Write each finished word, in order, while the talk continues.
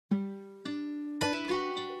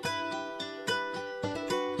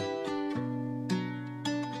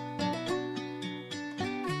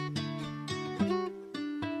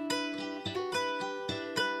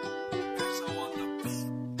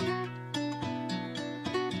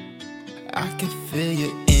I can feel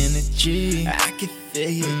your energy. I can feel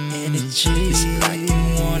your energy. It's like you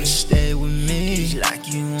wanna stay with me. It's like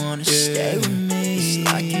you wanna stay with me. It's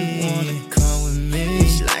like you wanna come with me.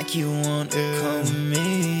 It's like you wanna come with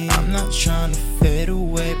me. I'm not trying to fade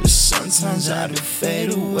away, but sometimes I do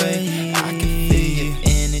fade away. I can feel your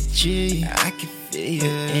energy. I can feel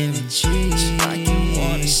your energy. It's like you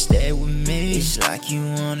wanna stay with me. It's like you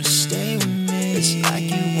wanna stay with me. It's like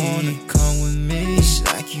you wanna come with me. It's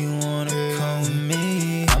like you wanna come with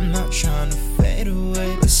me. I'm not trying to fade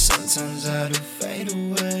away, but sometimes I do fade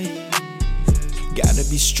away. Gotta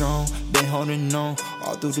be strong, been holding on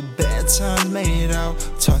all through the bad times, made it out.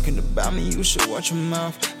 Talking about me, you should watch your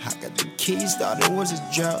mouth. I got the keys, thought it was a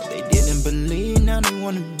drought. They didn't believe, now they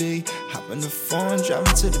wanna be. Hop in the phone,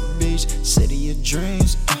 driving to the beach. City of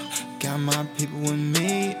dreams, got my people with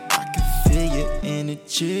me. I can feel your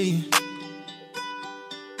energy.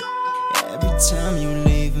 Every time you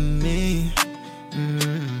leaving me,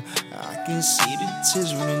 I can see the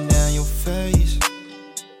tears running down your face.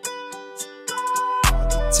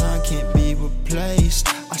 Time can't be replaced.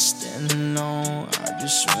 I stand alone, I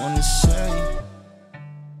just wanna say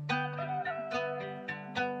I'm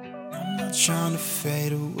not trying to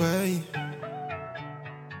fade away,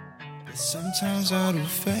 but sometimes I do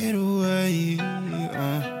fade away.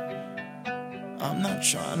 I'm not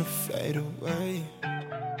trying to fade away.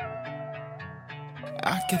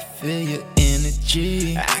 I can feel your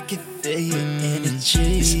energy. I can feel your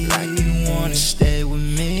energy. It's like you wanna stay with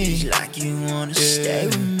me. It's like you wanna stay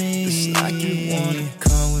with me. It's like you wanna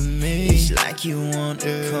come with me. It's like you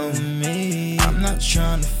wanna come with me. I'm not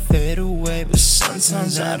trying to fade away, but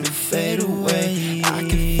sometimes I do fade away. I can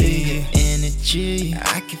feel your energy.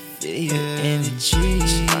 I can feel your energy.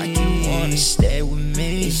 It's like you wanna stay with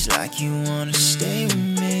me. It's like you wanna stay with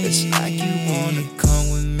me. It's like you wanna come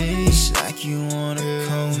with me. It's like you wanna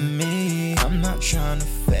come with me. I'm not trying to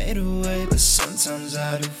fade away, but sometimes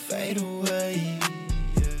I do fade away.